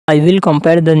I will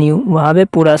compare the new Huawei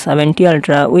Pura 70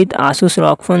 Ultra with Asus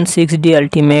ROG Phone 6D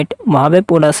Ultimate. Huawei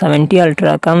Pura 70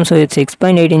 Ultra comes with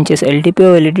 6.8 inches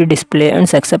LTPO LED display and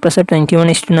success ratio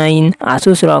 21:9.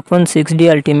 Asus ROG Phone 6D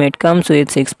Ultimate comes with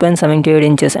 6.78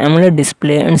 inches AMOLED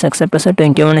display and success ratio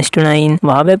 21:9.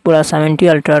 Huawei Pura 70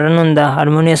 Ultra run on the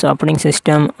Harmonious operating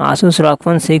system. Asus ROG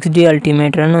Phone 6D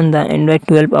Ultimate run on the Android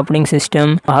 12 operating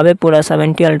system. Huawei Pura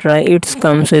 70 Ultra it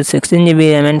comes with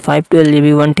 16GB RAM and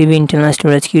 512GB 1TB internal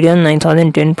storage. Kirin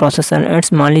 9010 processor and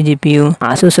Mali GPU.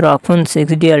 Asus ROG Phone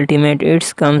 6D Ultimate it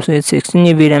comes with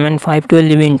 16GB RAM and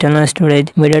 512GB internal storage.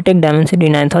 MediaTek Dimensity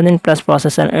 9000 Plus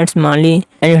processor and Mali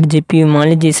and its GPU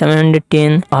Mali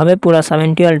G710. Huawei Pura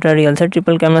 70 Ultra real set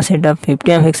triple camera setup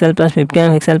 50MP plus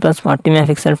 50MP plus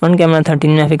 40MP front camera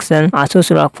 13MP. Asus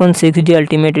ROG Phone 6D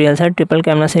Ultimate real set triple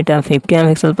camera setup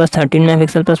 50MP plus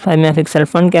 13MP plus 5MP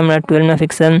front camera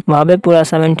 12MP. Huawei Pura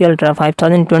 70 Ultra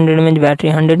 5200 mAh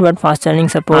battery 100W fast charging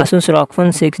support. Asus ROG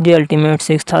Phone 6D Ultimate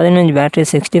 6000 mAh battery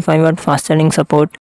 65W fast charging support.